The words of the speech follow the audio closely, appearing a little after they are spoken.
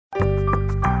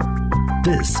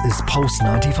This is Pulse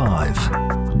 95.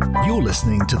 You're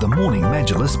listening to the Morning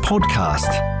Majlis podcast.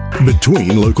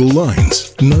 Between local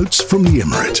lines, notes from the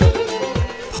Emirate.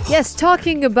 Yes,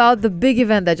 talking about the big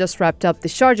event that just wrapped up, the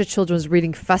Sharjah Children's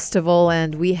Reading Festival,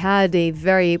 and we had a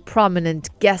very prominent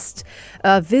guest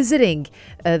visiting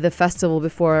the festival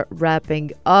before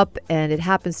wrapping up, and it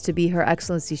happens to be Her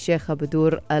Excellency Sheikh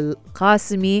Badur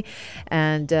Al-Qasimi,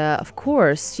 and of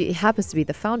course she happens to be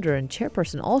the founder and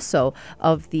chairperson also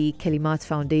of the Kalimat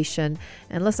Foundation.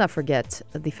 And let's not forget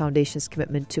the foundation's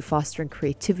commitment to fostering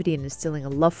creativity and instilling a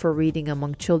love for reading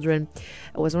among children.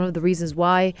 It was one of the reasons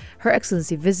why Her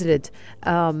Excellency visited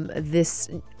this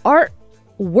art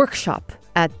workshop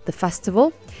at the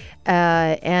festival.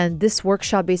 And this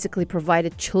workshop basically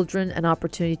provided children an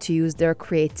opportunity to use their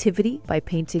creativity by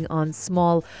painting on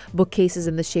small bookcases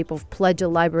in the shape of pledge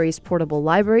libraries, portable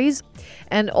libraries,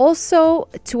 and also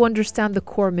to understand the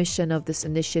core mission of this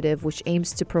initiative, which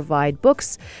aims to provide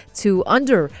books to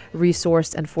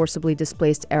under-resourced and forcibly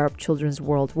displaced Arab children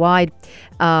worldwide,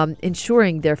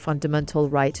 ensuring their fundamental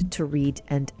right to read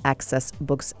and access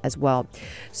books as well.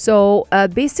 So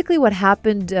basically what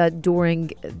happened during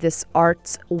this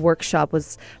art workshop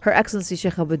was Her Excellency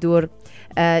Sheikh Badur.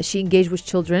 She engaged with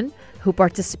children who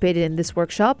participated in this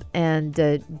workshop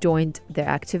and joined their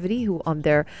activity, who on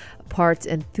their part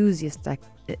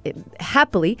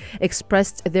happily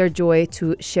expressed their joy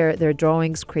to share their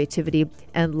drawings, creativity,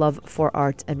 and love for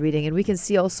art and reading. And we can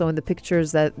see also in the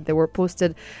pictures that they were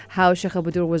posted how Sheikh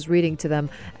Badur was reading to them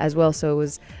as well. So it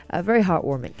was very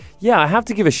heartwarming. Yeah, I have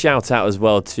to give a shout out as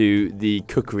well to the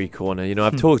cookery corner. You know,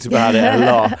 I've talked about it a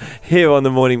lot here on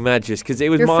the Morning Majlis because it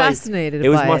was fascinated. It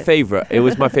was my favorite. It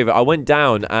was my favorite. I went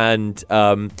down and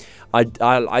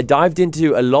I dived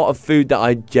into a lot of food that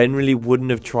I generally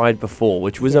wouldn't have tried before,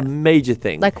 which was a major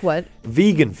thing. Like what?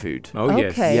 Vegan food. Oh,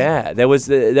 yes. Okay. Yeah, there was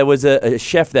a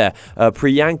chef there,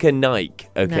 Priyanka Naik,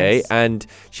 okay? Nice. And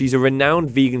she's a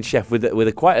renowned vegan chef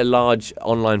with quite a large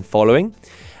online following.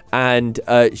 And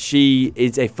she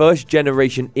is a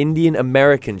first-generation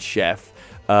Indian-American chef.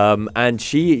 And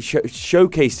she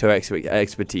showcased her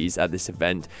expertise at this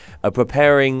event,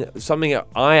 preparing something that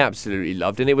I absolutely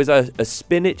loved. And it was a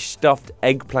spinach-stuffed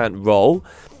eggplant roll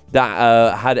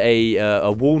that had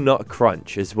a walnut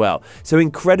crunch as well. So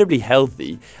incredibly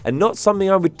healthy and not something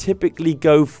I would typically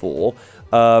go for,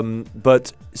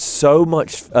 but so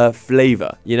much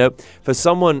flavor. You know, for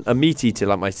someone, a meat eater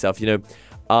like myself, you know,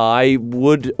 I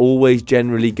would always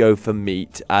generally go for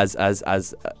meat as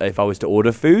if I was to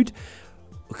order food.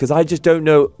 Because I just don't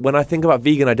know, when I think about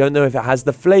vegan, I don't know if it has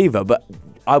the flavor, but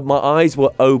my eyes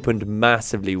were opened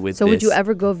massively with this. So would you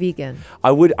ever go vegan?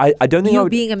 I would. I don't think I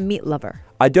would. Being a meat lover.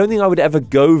 I don't think I would ever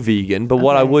go vegan, but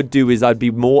what I would do is I'd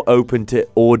be more open to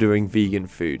ordering vegan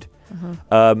food.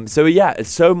 So yeah,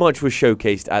 so much was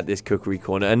showcased at this cookery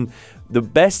corner, and the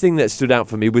best thing that stood out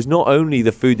for me was not only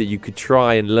the food that you could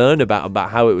try and learn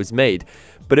about how it was made,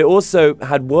 but it also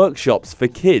had workshops for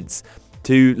kids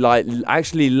to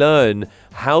actually learn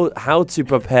how to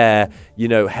prepare, you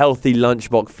know, healthy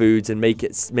lunchbox foods and make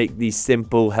these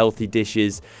simple healthy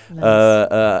dishes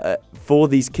for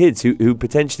these kids who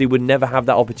potentially would never have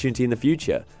that opportunity in the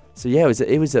future. So yeah,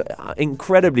 it was an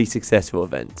incredibly successful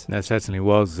event. That certainly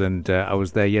was, and I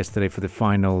was there yesterday for the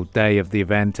final day of the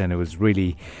event, and it was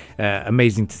really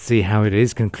amazing to see how it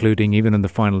is concluding. Even on the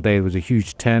final day, there was a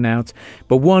huge turnout.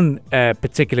 But one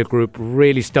particular group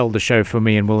really stole the show for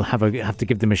me, and we'll have to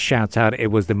give them a shout out.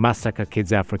 It was the Masaka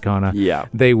Kids Africana. Yeah,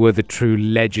 they were the true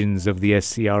legends of the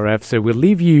SCRF. So we'll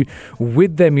leave you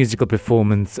with their musical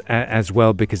performance as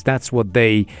well, because that's what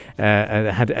they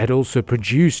had also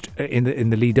produced in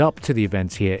the lead up to the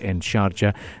events here in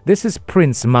Sharjah. This is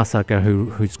Prince Masaka,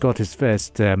 who's got his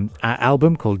first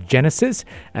album called Genesis,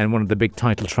 and one of the big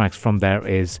title tracks from there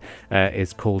is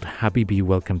called Habibi,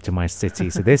 Welcome to My City.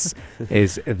 So this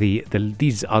is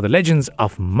these are the legends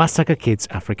of Masaka Kids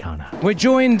Africana. We're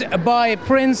joined by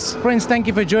Prince. Prince, thank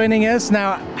you for joining us.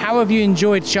 Now, how have you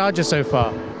enjoyed Sharjah so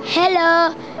far?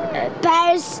 Hello,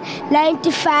 Paris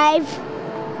 95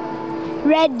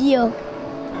 Radio.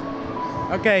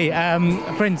 Okay,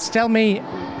 Prince, tell me,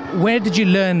 where did you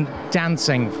learn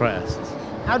dancing first?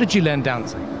 How did you learn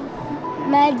dancing?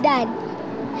 My dad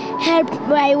helped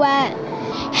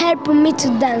me to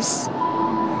dance,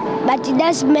 but it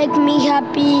does make me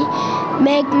happy,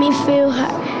 make me feel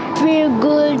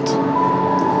good.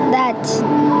 That.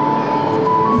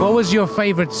 What was your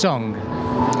favorite song?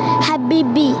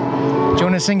 Habibi. Do you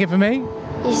want to sing it for me?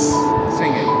 Yes.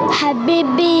 Sing it.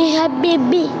 Habibi,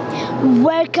 Habibi,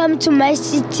 welcome to my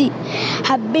city.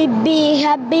 Habibi,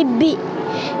 Habibi,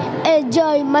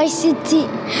 enjoy my city.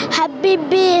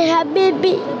 Habibi,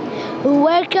 Habibi,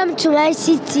 welcome to my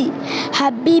city.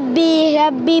 Habibi,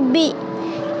 Habibi,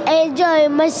 enjoy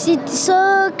my city.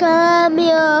 So come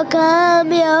here,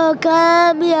 come here,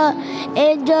 come here.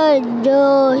 Enjoy,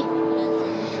 enjoy,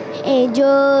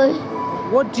 enjoy.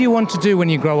 What do you want to do when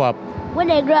you grow up? When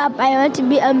I grow up, I want to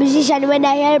be a musician when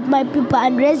I help my people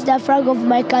and raise the flag of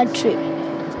my country.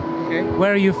 Okay.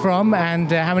 Where are you from,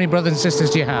 and how many brothers and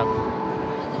sisters do you have?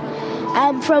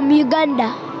 I'm from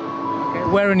Uganda. Okay.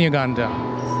 Where in Uganda?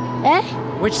 Eh?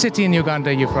 Which city in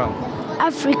Uganda are you from?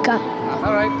 Africa.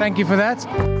 All right, thank you for that.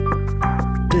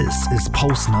 This is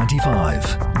Pulse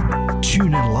 95.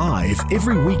 Tune in live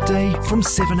every weekday from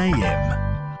 7 a.m.